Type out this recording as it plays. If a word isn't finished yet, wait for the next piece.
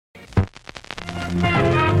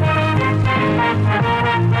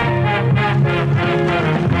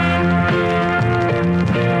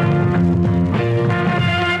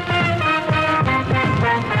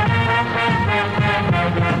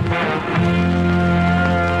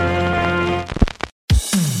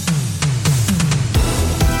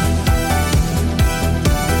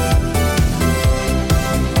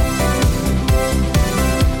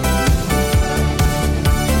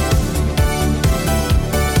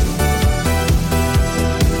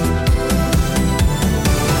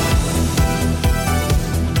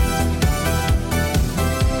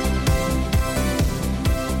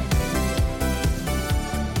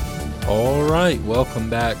Welcome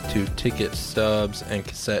back to Ticket Stubs and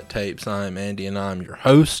Cassette Tapes. I am Andy and I'm your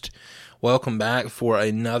host. Welcome back for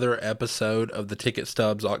another episode of the Ticket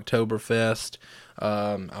Stubs OctoberFest.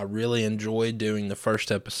 I really enjoyed doing the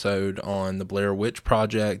first episode on the Blair Witch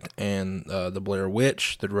Project and the Blair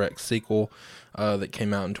Witch, the direct sequel that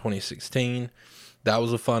came out in 2016. That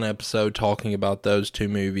was a fun episode talking about those two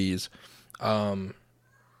movies.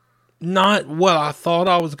 Not what I thought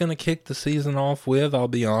I was going to kick the season off with, I'll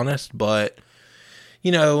be honest, but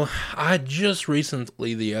you know, I just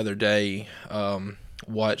recently, the other day,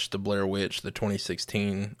 watched The Blair Witch, the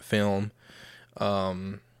 2016 film,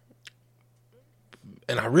 and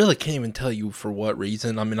I really can't even tell you for what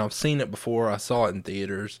reason. I mean, I've seen it before, I saw it in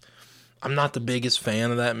theaters. I'm not the biggest fan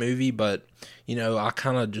of that movie, but, you know, I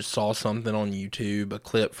kind of just saw something on YouTube, a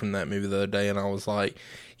clip from that movie the other day, and I was like,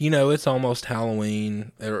 you know, it's almost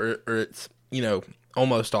Halloween, or it's, you know,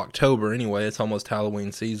 almost October anyway, it's almost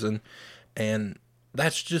Halloween season, and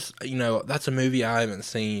that's just, you know, that's a movie I haven't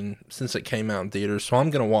seen since it came out in theaters, so I'm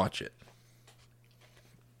going to watch it.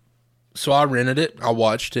 So I rented it, I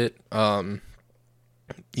watched it,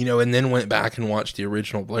 you know, and then went back and watched the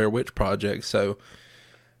original Blair Witch Project, so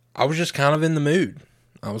I was just kind of in the mood.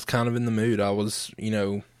 I was, you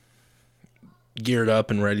know, geared up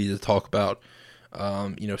and ready to talk about,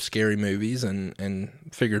 you know, scary movies and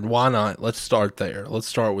figured why not? Let's start there. Let's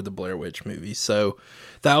start with the Blair Witch movies. So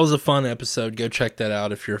that was a fun episode. Go check that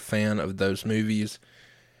out if you're a fan of those movies.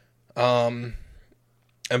 And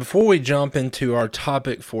before we jump into our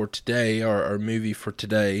topic for today, our movie for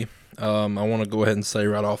today, I want to go ahead and say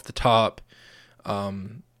right off the top,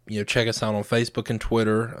 you know, check us out on Facebook and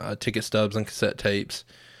Twitter, Ticket Stubs and Cassette Tapes.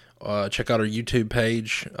 Check out our YouTube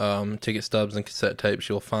page, Ticket Stubs and Cassette Tapes.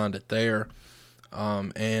 You'll find it there.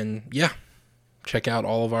 And yeah, check out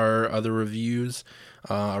all of our other reviews.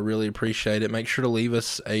 I really appreciate it. Make sure to leave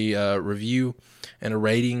us a review and a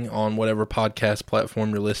rating on whatever podcast platform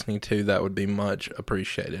you're listening to. That would be much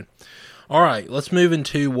appreciated. All right, let's move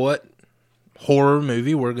into what horror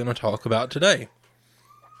movie we're going to talk about today.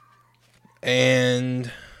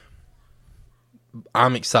 And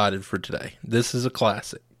I'm excited for today. This is a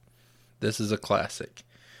classic.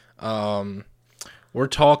 We're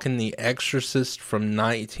talking The Exorcist from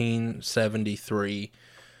 1973.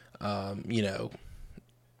 You know,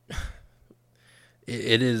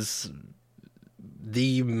 it is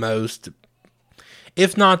the most,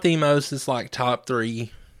 if not the most, it's like top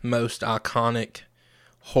 3 most iconic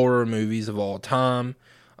horror movies of all time.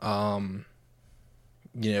 You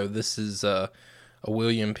know, this is a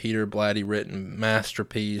William Peter Blatty written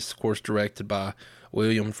masterpiece, of course directed by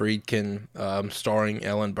William Friedkin, starring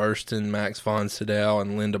Ellen Burstyn, Max von Sydow,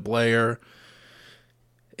 and Linda Blair.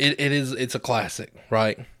 It's a classic,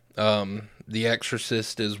 right? The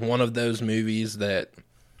Exorcist is one of those movies that,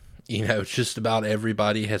 you know, just about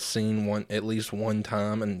everybody has seen at least one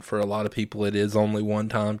time, and for a lot of people it is only one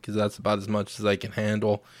time because that's about as much as they can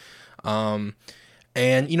handle.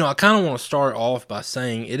 And, you know, I kind of want to start off by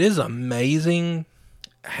saying it is amazing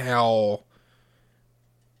how,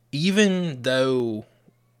 even though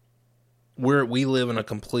we live in a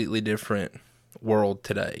completely different world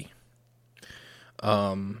today,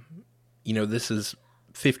 you know, this is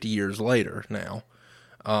 50 years later now,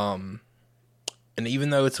 and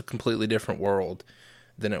even though it's a completely different world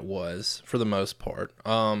than it was for the most part,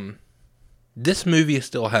 this movie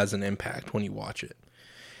still has an impact when you watch it.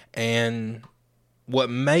 And what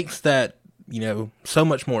makes that, you know, so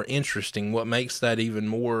much more interesting, what makes that even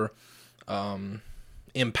more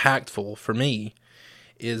impactful for me,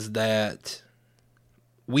 is that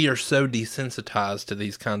we are so desensitized to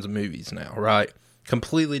these kinds of movies now, right?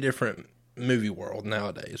 Completely different movie world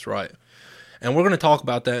nowadays, right? And we're going to talk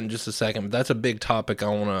about that in just a second, but that's a big topic I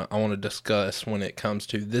want to discuss when it comes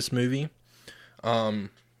to this movie. You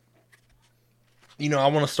know, I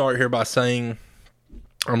want to start here by saying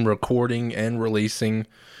I'm recording and releasing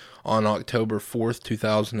on October 4th,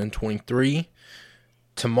 2023.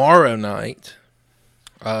 Tomorrow night,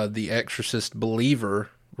 The Exorcist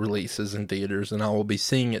Believer releases in theaters, and I will be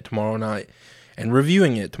seeing it tomorrow night and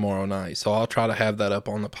reviewing it tomorrow night. So I'll try to have that up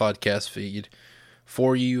on the podcast feed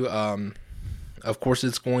for you. Of course,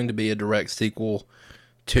 it's going to be a direct sequel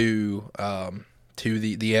to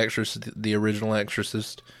the Exorcist, the original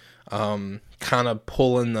Exorcist, kind of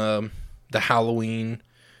pulling the Halloween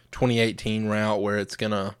 2018 route, where it's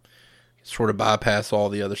gonna sort of bypass all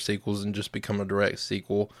the other sequels and just become a direct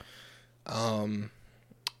sequel.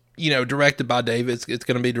 Directed by David. It's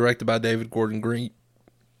going to be directed by David Gordon Green.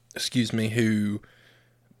 Who,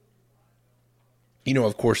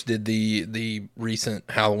 of course, did the recent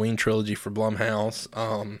Halloween trilogy for Blumhouse.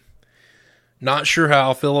 Not sure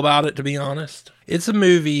how I feel about it, to be honest. It's a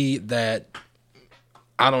movie that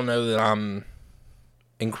I don't know that I'm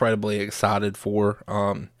incredibly excited for.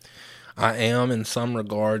 I am in some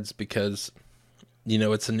regards because,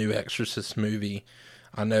 it's a new Exorcist movie.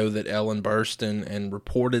 I know that Ellen Burstyn and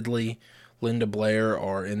reportedly Linda Blair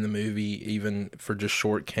are in the movie, even for just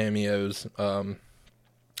short cameos, I'm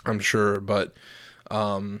sure. But,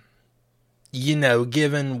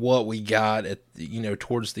 given what we got at,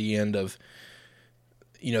 towards the end of,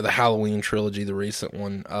 the Halloween trilogy, the recent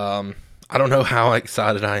one, I don't know how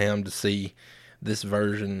excited I am to see this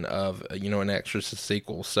version of, an Exorcist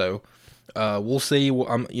sequel. So, we'll see.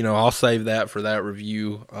 I'll save that for that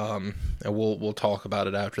review, and we'll talk about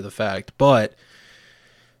it after the fact. But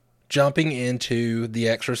jumping into The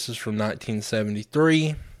Exorcist from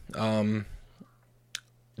 1973,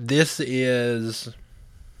 this is,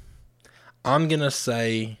 I'm gonna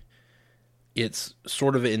say, it's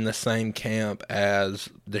sort of in the same camp as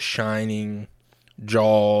The Shining,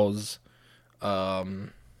 Jaws,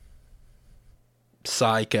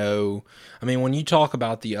 Psycho. I mean, when you talk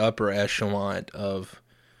about the upper echelon of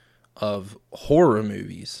horror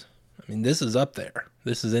movies, I mean, this is up there.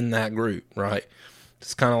 This is in that group, right?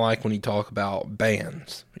 It's kind of like when you talk about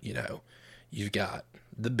bands, you've got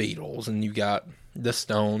the Beatles and you've got the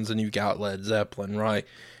Stones and you've got Led Zeppelin, right?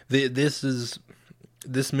 This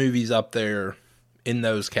movie's up there in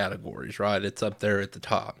those categories, right? It's up there at the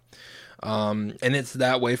top. And it's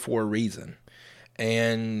that way for a reason.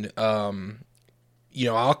 And,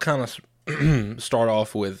 I'll kind of start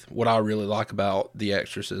off with what I really like about The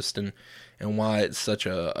Exorcist and why it's such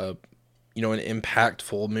an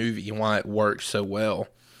impactful movie and why it works so well.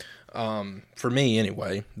 For me,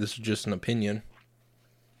 anyway, this is just an opinion,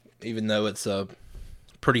 even though it's a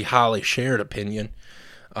pretty highly shared opinion.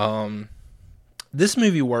 This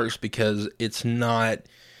movie works because it's not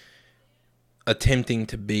attempting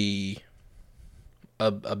to be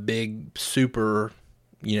a big, super,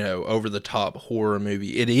 over-the-top horror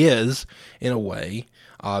movie. It is, in a way,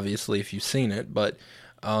 obviously, if you've seen it, but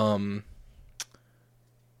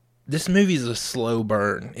this movie is a slow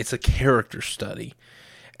burn. It's a character study.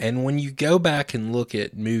 And when you go back and look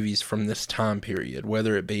at movies from this time period,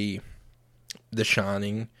 whether it be The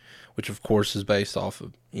Shining, which of course is based off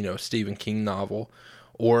of, a Stephen King novel,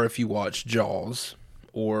 or if you watch Jaws,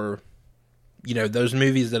 or, those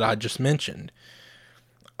movies that I just mentioned,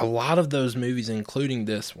 a lot of those movies, including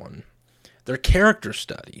this one, they're character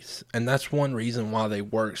studies, and that's one reason why they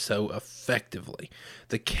work so effectively.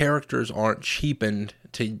 The characters aren't cheapened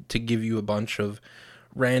to give you a bunch of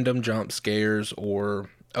random jump scares or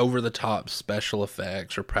over-the-top special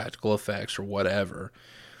effects or practical effects or whatever.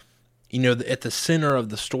 At the center of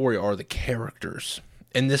the story are the characters,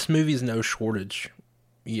 and this movie is no shortage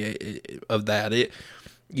of that.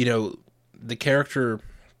 The character...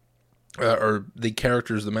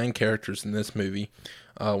 the main characters in this movie,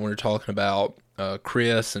 when we're talking about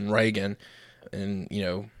Chris and Reagan, and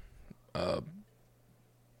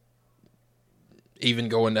even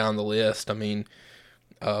going down the list, I mean,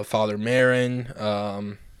 Father Marin,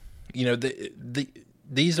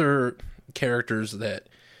 these are characters that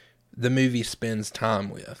the movie spends time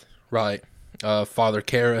with, right? Father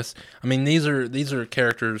Karras. I mean, these are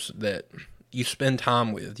characters that you spend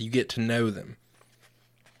time with. You get to know them.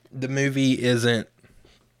 The movie isn't,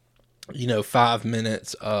 5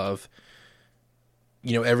 minutes of,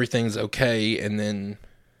 everything's okay, and then,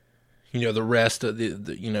 the rest of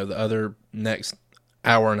the other next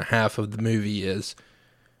hour and a half of the movie is,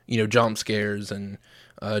 jump scares and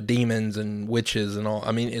demons and witches and all.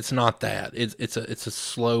 I mean, it's not that. It's a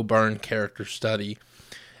slow burn character study.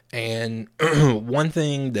 And one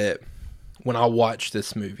thing that when I watch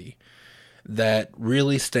this movie that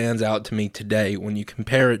really stands out to me today when you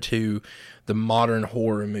compare it to the modern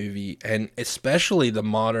horror movie, and especially the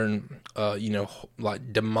modern,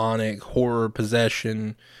 like demonic horror,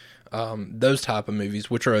 possession, those type of movies,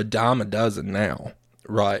 which are a dime a dozen now,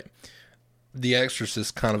 right? The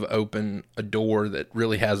Exorcist kind of opened a door that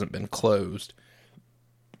really hasn't been closed.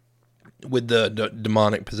 with the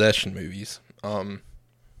demonic possession movies.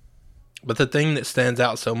 But the thing that stands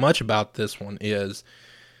out so much about this one is,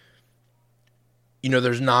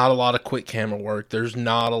 there's not a lot of quick camera work. There's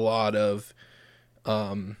not a lot of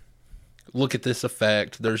look at this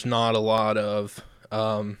effect. There's not a lot of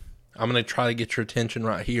I'm going to try to get your attention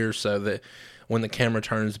right here so that when the camera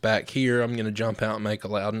turns back here, I'm going to jump out and make a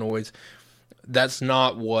loud noise. That's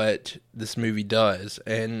not what this movie does.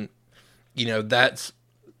 And, that's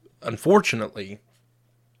unfortunately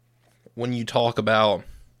when you talk about,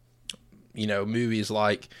 movies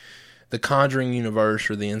like the Conjuring universe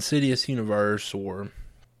or the Insidious universe or,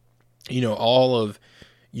 all of,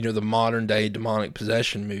 the modern day demonic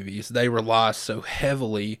possession movies, they rely so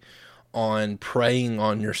heavily on preying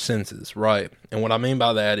on your senses, right? And what I mean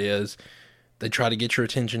by that is they try to get your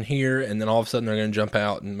attention here, and then all of a sudden they're going to jump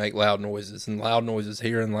out and make loud noises, and loud noises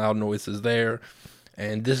here and loud noises there.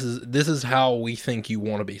 And this is how we think you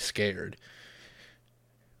want to be scared.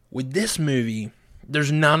 With this movie,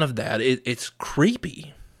 there's none of that. It's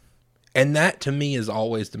creepy. And that, to me, is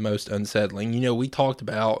always the most unsettling. We talked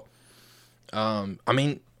about,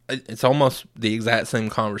 it's almost the exact same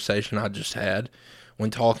conversation I just had when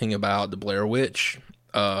talking about the Blair Witch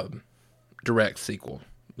direct sequel,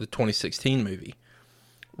 the 2016 movie,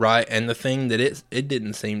 right? And the thing that it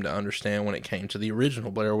didn't seem to understand when it came to the original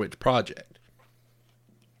Blair Witch Project.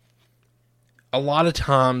 A lot of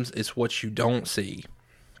times, it's what you don't see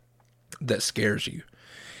that scares you.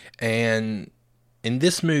 And in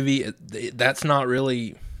this movie, that's not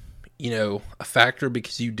really, a factor,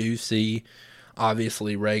 because you do see,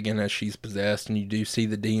 obviously, Reagan as she's possessed, and you do see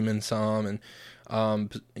the demon some, and,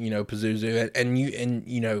 Pazuzu, and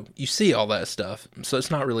you see all that stuff. So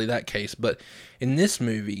it's not really that case. But in this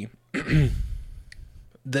movie,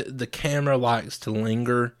 the camera likes to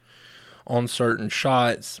linger on certain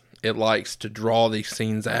shots. It likes to draw these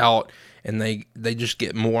scenes out, and they just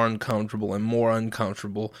get more uncomfortable and more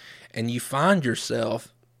uncomfortable. And you find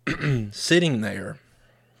yourself sitting there,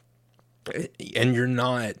 and you're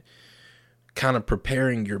not kind of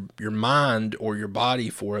preparing your mind or your body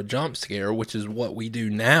for a jump scare, which is what we do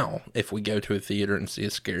now if we go to a theater and see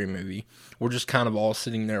a scary movie. We're just kind of all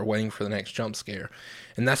sitting there waiting for the next jump scare.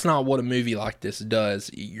 And that's not what a movie like this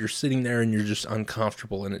does. You're sitting there and you're just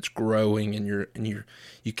uncomfortable, and it's growing, and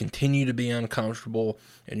you continue to be uncomfortable,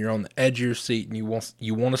 and you're on the edge of your seat, and you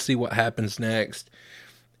want to see what happens next.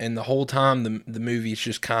 And the whole time the movie is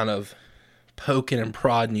just kind of poking and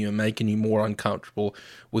prodding you and making you more uncomfortable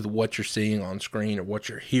with what you're seeing on screen or what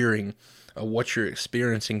you're hearing or what you're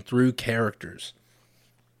experiencing through characters.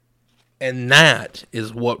 And that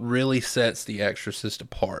is what really sets The Exorcist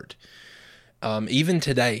apart. Even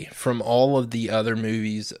today, from all of the other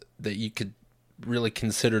movies that you could really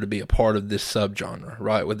consider to be a part of this subgenre,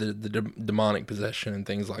 right, with the demonic possession and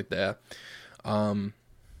things like that,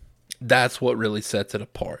 that's what really sets it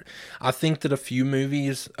apart. I think that a few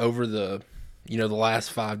movies over the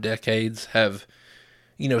last 5 decades have,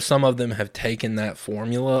 some of them have taken that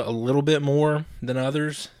formula a little bit more than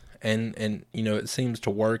others, and it seems to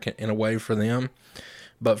work in a way for them.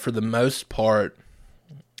 But for the most part,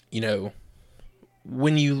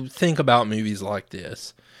 when you think about movies like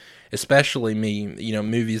this, especially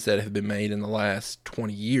movies that have been made in the last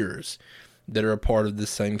 20 years that are a part of this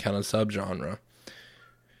same kind of subgenre,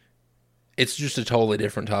 it's just a totally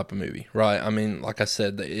different type of movie, right? I mean, like I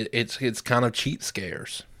said, it's kind of cheap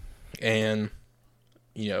scares. And,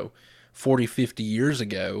 40, 50 years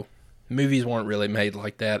ago, movies weren't really made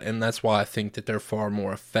like that. And that's why I think that they're far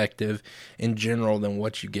more effective in general than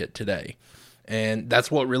what you get today. And that's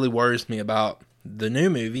what really worries me about the new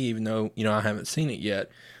movie, even though, I haven't seen it yet.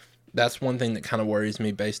 That's one thing that kind of worries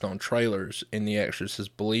me based on trailers in The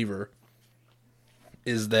Exorcist Believer,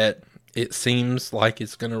 is that it seems like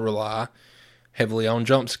it's going to rely heavily on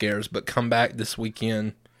jump scares, but come back this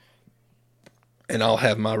weekend and I'll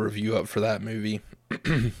have my review up for that movie.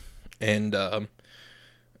 and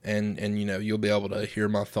you'll be able to hear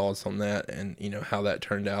my thoughts on that and, how that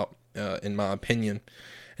turned out, in my opinion.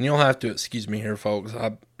 And you'll have to excuse me here, folks.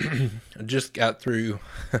 I just got through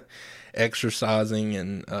exercising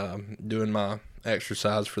and doing my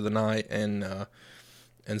exercise for the night, and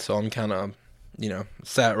so I'm kind of,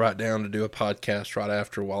 sat right down to do a podcast right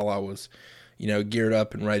after while I was, geared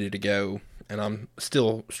up and ready to go, and I'm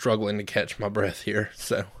still struggling to catch my breath here,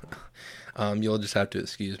 so you'll just have to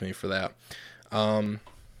excuse me for that.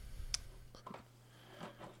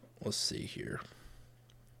 Let's see here.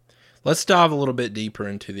 Let's dive a little bit deeper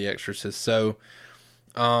into The Exorcist. So,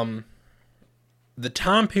 the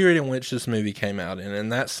time period in which this movie came out in,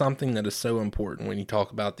 and that's something that is so important when you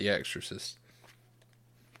talk about The Exorcist.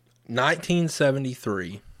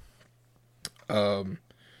 1973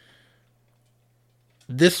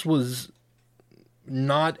 This was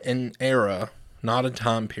not an era, not a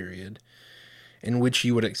time period in which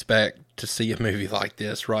you would expect to see a movie like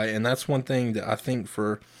this, right? And that's one thing that I think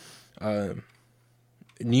for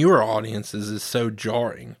newer audiences is so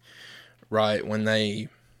jarring, right? When they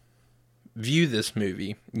view this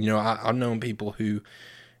movie, I've known people who,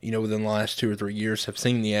 within the last 2 or 3 years have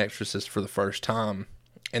seen The Exorcist for the first time,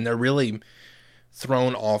 and they're really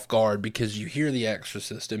thrown off guard because you hear The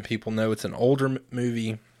Exorcist and people know it's an older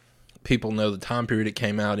movie, people know the time period it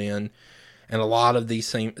came out in, and a lot of these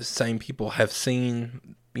same people have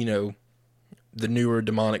seen, the newer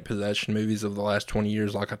demonic possession movies of the last 20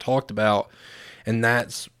 years, like I talked about, and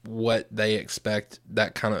that's what they expect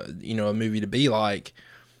that kind of, a movie to be like.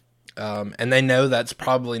 And they know that's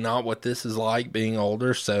probably not what this is like, being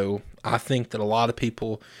older. So I think that a lot of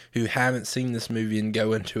people who haven't seen this movie and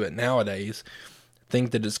go into it nowadays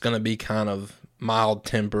think that it's going to be kind of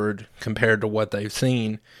mild-tempered compared to what they've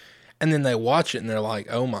seen. And then they watch it and they're like,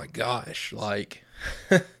 oh my gosh, like,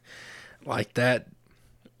 like that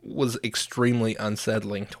was extremely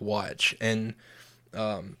unsettling to watch. And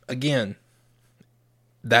again,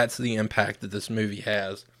 that's the impact that this movie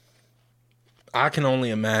has. I can only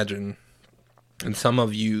imagine, and some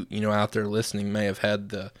of you, out there listening may have had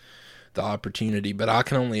the opportunity, but I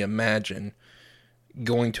can only imagine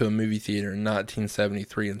going to a movie theater in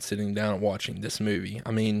 1973 and sitting down and watching this movie.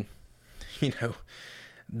 I mean,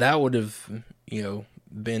 that would have,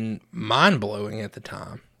 been mind-blowing at the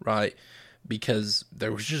time, right? Because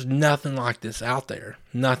there was just nothing like this out there.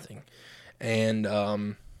 Nothing. And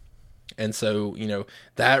so,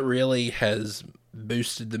 that really has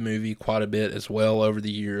boosted the movie quite a bit as well over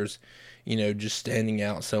the years, just standing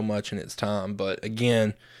out so much in its time. But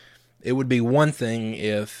again, it would be one thing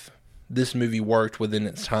if this movie worked within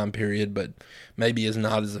its time period, but maybe is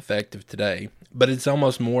not as effective today. But it's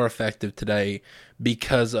almost more effective today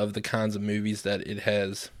because of the kinds of movies that it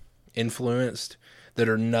has influenced that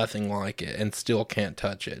are nothing like it and still can't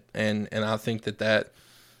touch it. And I think that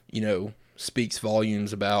speaks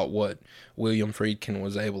volumes about what William Friedkin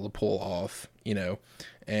was able to pull off,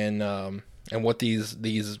 and what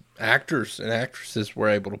these actors and actresses were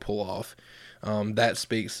able to pull off. That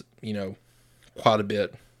speaks, quite a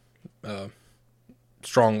bit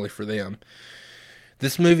strongly for them.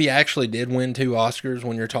 This movie actually did win 2 Oscars.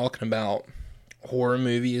 When you're talking about horror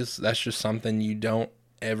movies, that's just something you don't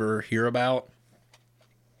ever hear about.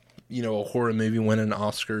 A horror movie winning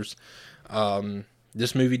Oscars.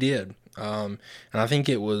 This movie did. And I think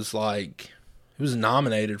it was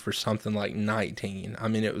nominated for something like 19. I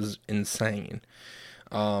mean, it was insane.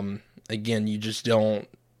 Again, you just don't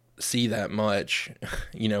see that much,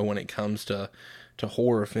 when it comes to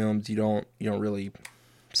horror films. You don't really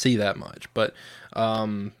see that much. But,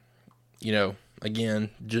 again,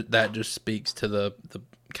 that just speaks to the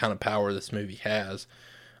kind of power this movie has.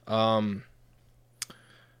 I'm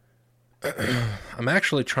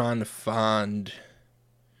actually trying to find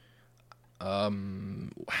how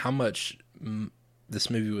much this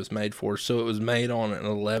movie was made for. So it was made on an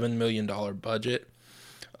 $11 million budget,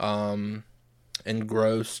 and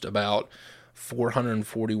grossed about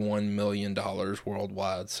 $441 million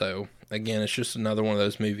worldwide. So again, it's just another one of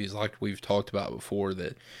those movies like we've talked about before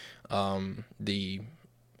that the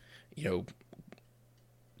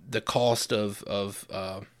cost of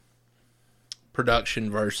production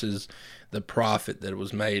versus the profit that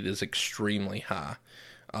was made is extremely high.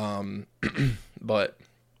 But,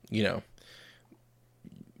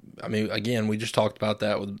 I mean, again, we just talked about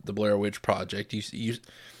that with the Blair Witch Project.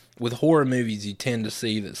 With horror movies, you tend to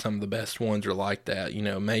see that some of the best ones are like that,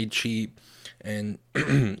 made cheap and,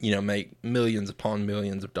 make millions upon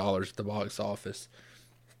millions of dollars at the box office.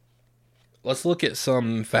 Let's look at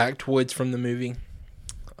some factoids from the movie.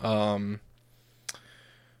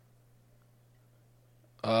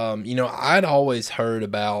 I'd always heard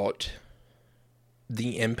about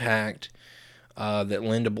the impact that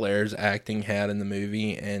Linda Blair's acting had in the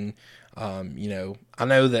movie, and I know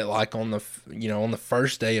that on the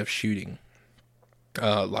first day of shooting,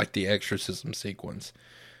 like the exorcism sequence,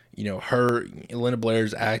 Linda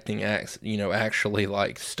Blair's acting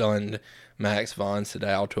actually stunned Max von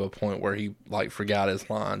Sydow to a point where he forgot his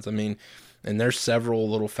lines. I mean, and there's several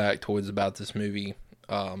little factoids about this movie,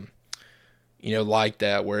 like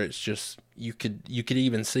that, where it's just you could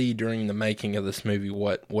even see during the making of this movie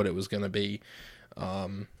what it was going to be.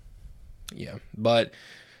 But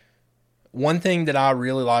one thing that I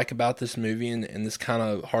really like about this movie, and this kind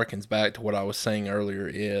of harkens back to what I was saying earlier,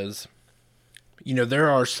 is there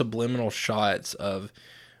are subliminal shots of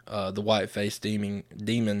the white-faced demon,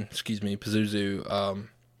 Pazuzu,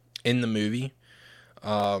 in the movie,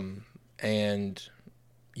 And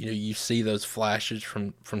you see those flashes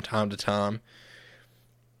from time to time.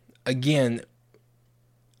 Again,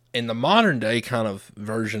 in the modern day kind of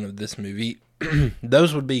version of this movie,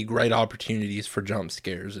 those would be great opportunities for jump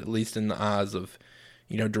scares, at least in the eyes of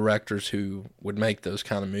directors who would make those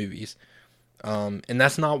kind of movies. And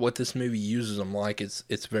that's not what this movie uses them like.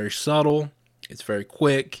 It's very subtle. It's very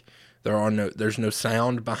quick. There's no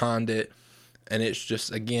sound behind it. And it's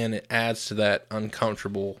just, again, it adds to that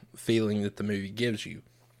uncomfortable feeling that the movie gives you.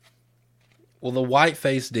 Well, the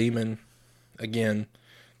white-faced demon, again,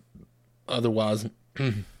 otherwise,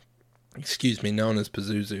 excuse me, known as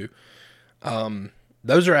Pazuzu,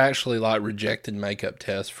 those are actually like rejected makeup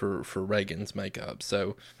tests for Reagan's makeup.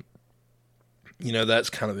 So, that's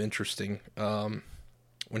kind of interesting when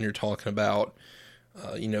you're talking about,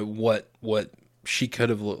 what she could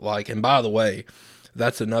have looked like. And by the way,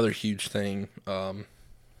 that's another huge thing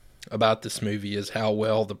about this movie is how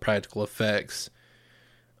well the practical effects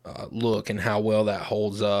look and how well that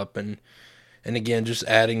holds up. And again, just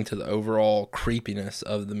adding to the overall creepiness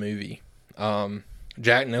of the movie.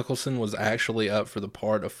 Jack Nicholson was actually up for the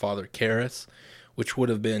part of Father Karras, which would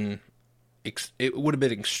have been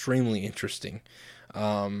extremely interesting.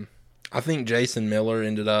 I think Jason Miller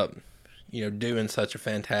ended up, doing such a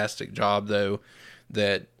fantastic job, though,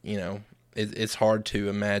 that, it's hard to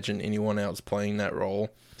imagine anyone else playing that role.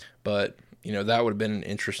 But, that would have been an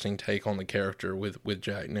interesting take on the character with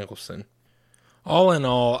Jack Nicholson. All in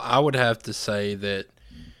all, I would have to say that,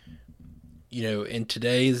 in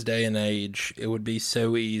today's day and age, it would be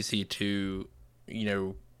so easy to,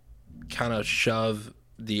 kind of shove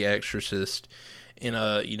The Exorcist in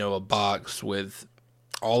a box with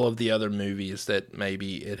all of the other movies that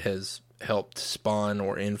maybe it has helped spawn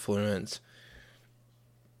or influence.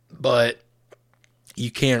 But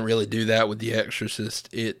you can't really do that with The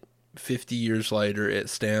Exorcist. 50 years later, it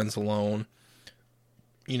stands alone,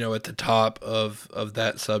 at the top of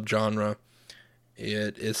that subgenre.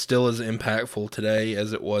 It is still as impactful today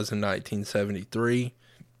as it was in 1973.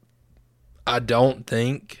 I don't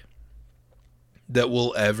think that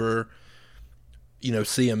we'll ever,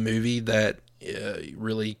 see a movie that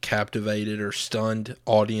really captivated or stunned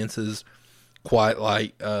audiences quite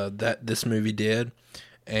like that this movie did.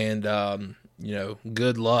 And,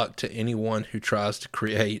 good luck to anyone who tries to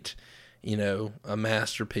create, a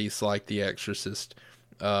masterpiece like The Exorcist.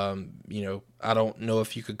 I don't know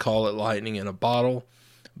if you could call it lightning in a bottle,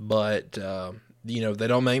 but, they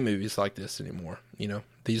don't make movies like this anymore.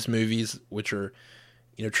 These movies, which are,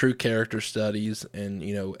 true character studies and,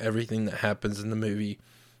 everything that happens in the movie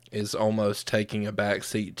is almost taking a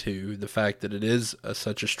backseat to the fact that it is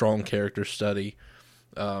such a strong character study.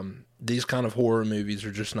 These kind of horror movies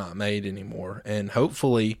are just not made anymore. And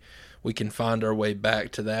hopefully we can find our way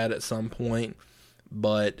back to that at some point.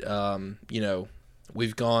 But,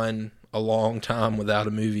 we've gone a long time without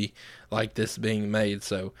a movie like this being made,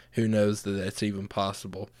 so who knows that that's even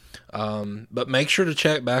possible. But make sure to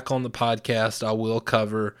check back on the podcast. I will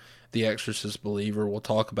cover The Exorcist Believer. We'll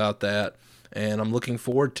talk about that, and I'm looking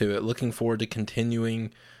forward to it. Looking forward to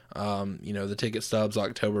continuing, the Ticket Stubs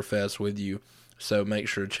OctoberFest with you. So make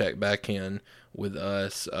sure to check back in with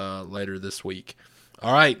us later this week.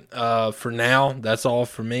 All right, for now, that's all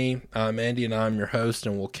for me. I'm Andy, and I'm your host,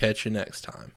 and we'll catch you next time.